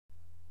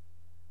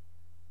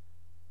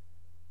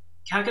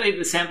Calculate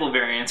the sample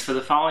variance for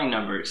the following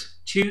numbers: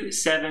 2,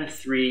 7,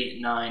 3,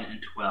 9, and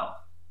 12.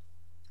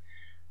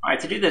 All right,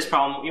 to do this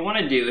problem, what you want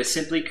to do is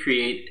simply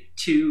create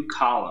two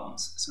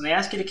columns. So when they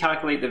ask you to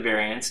calculate the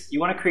variance,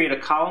 you want to create a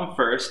column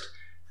first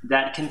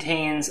that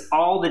contains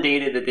all the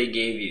data that they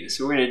gave you.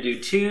 So we're going to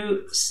do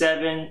 2,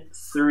 7,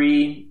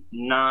 3,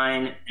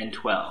 9, and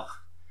 12.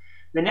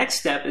 The next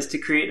step is to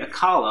create a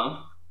column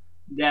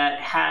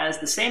that has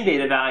the same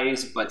data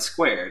values but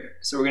squared.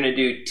 So we're going to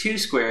do 2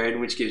 squared,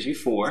 which gives you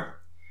 4,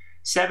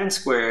 7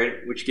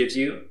 squared, which gives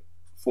you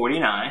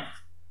 49,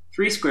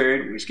 3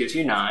 squared, which gives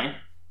you 9,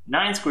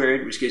 9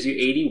 squared, which gives you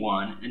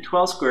 81, and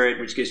 12 squared,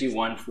 which gives you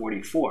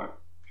 144.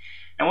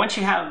 And once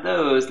you have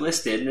those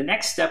listed, the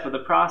next step of the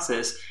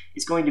process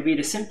is going to be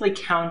to simply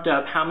count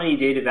up how many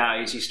data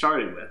values you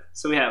started with.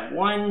 So we have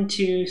 1,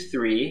 2,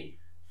 3,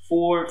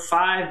 4,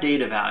 5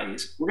 data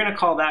values. We're going to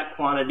call that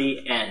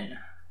quantity n.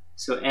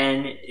 So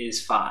n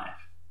is 5.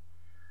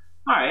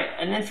 All right,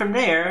 and then from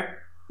there,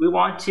 we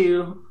want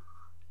to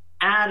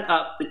add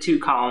up the two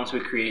columns we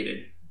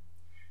created.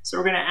 So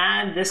we're going to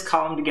add this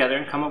column together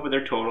and come up with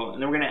our total,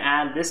 and then we're going to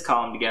add this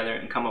column together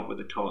and come up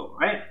with a total,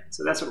 right?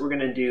 So that's what we're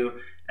going to do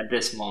at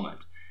this moment.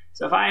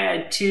 So if I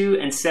add 2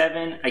 and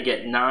 7, I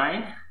get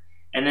 9,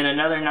 and then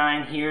another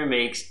 9 here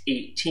makes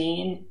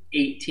 18,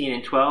 18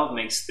 and 12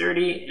 makes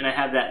 30, and I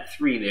have that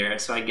 3 there,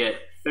 so I get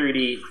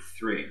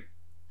 33.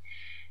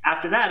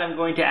 After that, I'm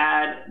going to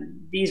add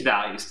these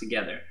values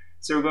together.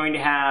 So we're going to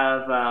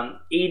have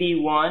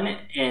 81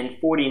 and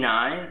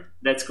 49.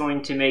 That's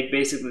going to make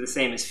basically the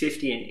same as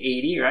 50 and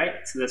 80, right?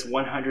 So that's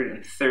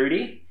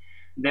 130.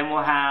 Then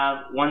we'll have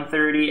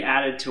 130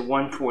 added to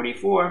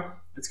 144.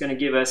 That's going to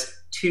give us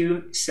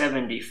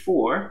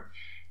 274.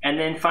 And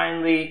then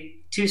finally,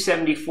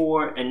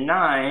 274 and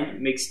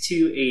 9 makes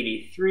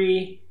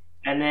 283.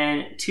 And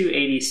then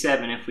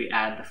 287 if we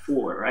add the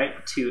 4,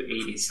 right?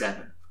 287.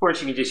 Of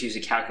course, you can just use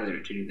a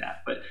calculator to do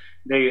that, but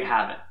there you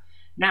have it.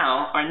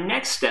 Now, our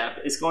next step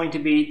is going to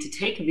be to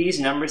take these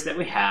numbers that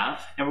we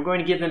have, and we're going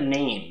to give them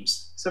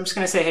names. So I'm just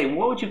going to say, hey,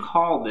 what would you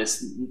call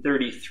this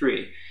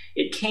 33?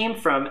 It came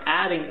from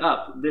adding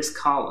up this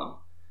column.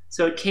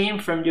 So it came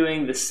from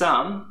doing the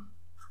sum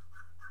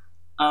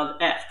of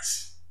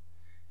x.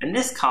 And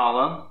this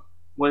column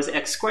was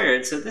x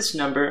squared, so this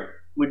number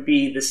would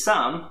be the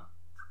sum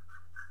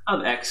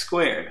of x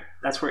squared.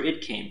 That's where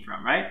it came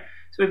from, right?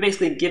 So we've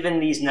basically given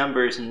these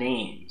numbers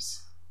names.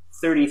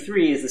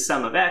 33 is the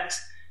sum of x,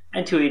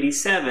 and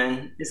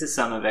 287 is the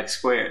sum of x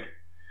squared.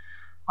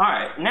 All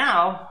right,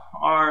 now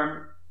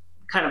our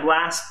kind of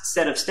last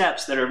set of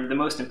steps that are the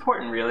most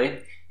important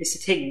really is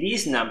to take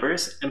these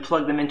numbers and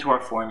plug them into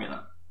our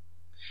formula.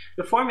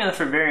 The formula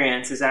for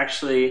variance is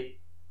actually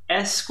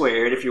s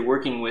squared if you're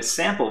working with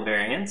sample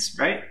variance,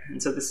 right?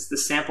 And so this is the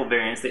sample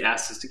variance they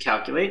asked us to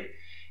calculate.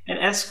 And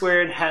s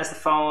squared has the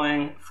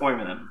following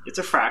formula. It's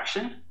a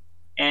fraction,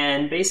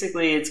 and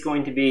basically it's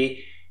going to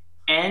be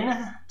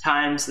n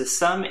times the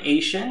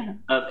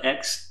summation of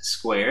x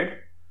squared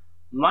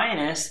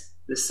minus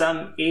the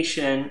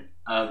summation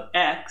of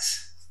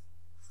x,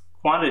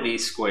 quantity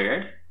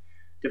squared,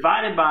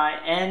 divided by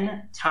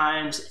n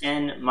times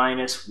n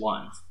minus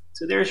 1.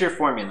 So there's your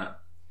formula.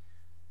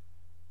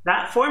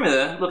 That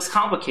formula looks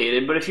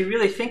complicated, but if you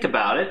really think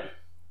about it,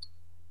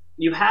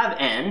 you have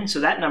n, so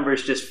that number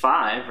is just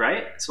 5,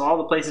 right? So all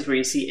the places where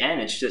you see n,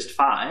 it's just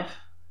 5.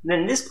 And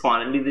then this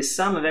quantity, the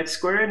sum of x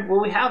squared, well,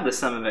 we have the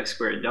sum of x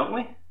squared, don't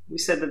we? We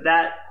said that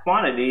that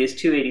quantity is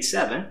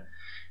 287.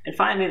 And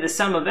finally, the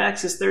sum of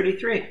x is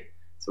 33.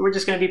 So we're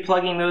just going to be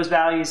plugging those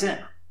values in.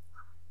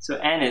 So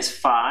n is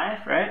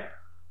 5, right?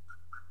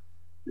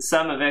 The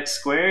sum of x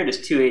squared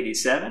is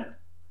 287.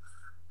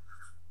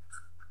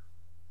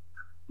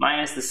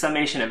 Minus the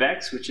summation of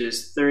x, which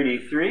is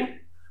 33,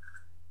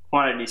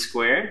 quantity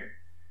squared.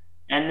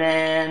 And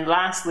then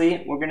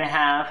lastly, we're going to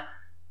have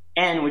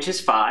n, which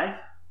is 5,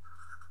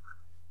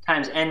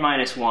 times n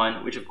minus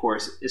 1, which of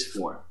course is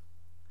 4.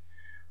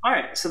 All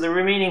right, so the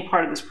remaining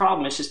part of this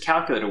problem is just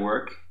calculator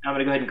work. I'm going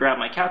to go ahead and grab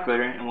my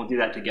calculator and we'll do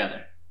that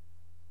together.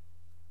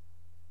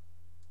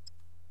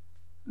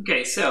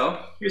 Okay,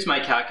 so here's my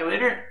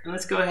calculator, and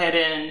let's go ahead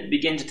and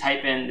begin to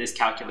type in this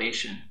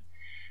calculation.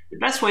 The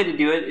best way to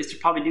do it is to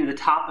probably do the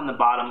top and the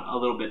bottom a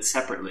little bit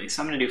separately.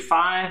 So I'm going to do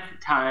 5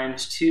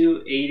 times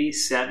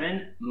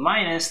 287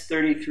 minus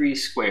 33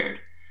 squared.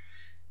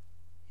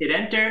 Hit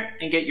enter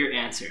and get your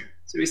answer.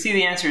 So we see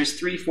the answer is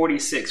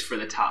 346 for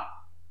the top.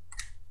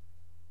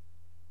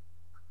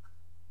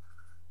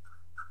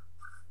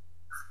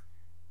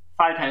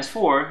 Five times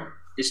 4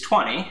 is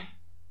 20.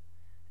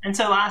 And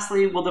so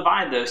lastly, we'll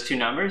divide those two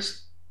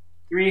numbers.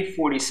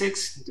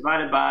 346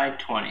 divided by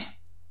 20.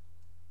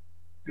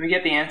 And we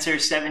get the answer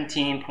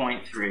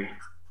 17.3.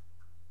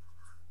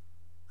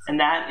 And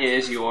that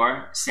is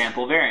your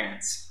sample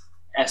variance,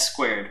 s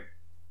squared.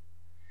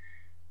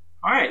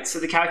 All right, so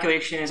the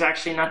calculation is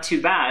actually not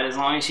too bad as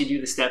long as you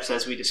do the steps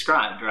as we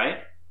described, right?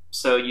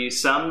 So you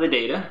sum the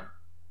data,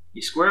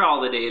 you square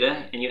all the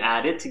data, and you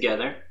add it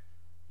together.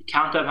 You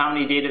count up how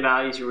many data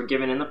values you were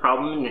given in the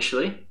problem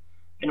initially,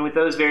 and with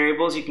those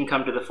variables you can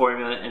come to the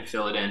formula and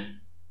fill it in.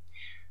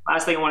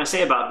 Last thing I want to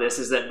say about this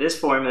is that this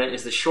formula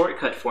is the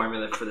shortcut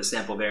formula for the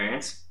sample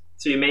variance.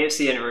 So you may have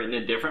seen it written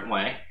a different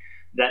way.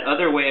 That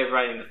other way of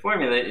writing the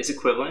formula is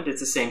equivalent, it's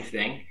the same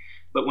thing.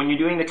 But when you're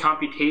doing the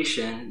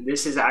computation,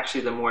 this is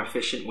actually the more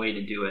efficient way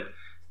to do it.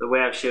 The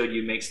way I've showed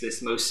you makes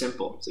this most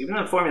simple. So even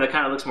though the formula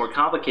kind of looks more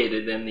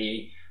complicated than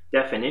the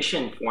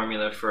definition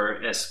formula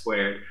for s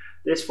squared,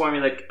 this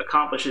formula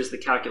accomplishes the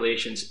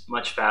calculations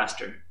much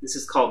faster. This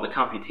is called the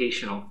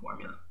computational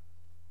formula.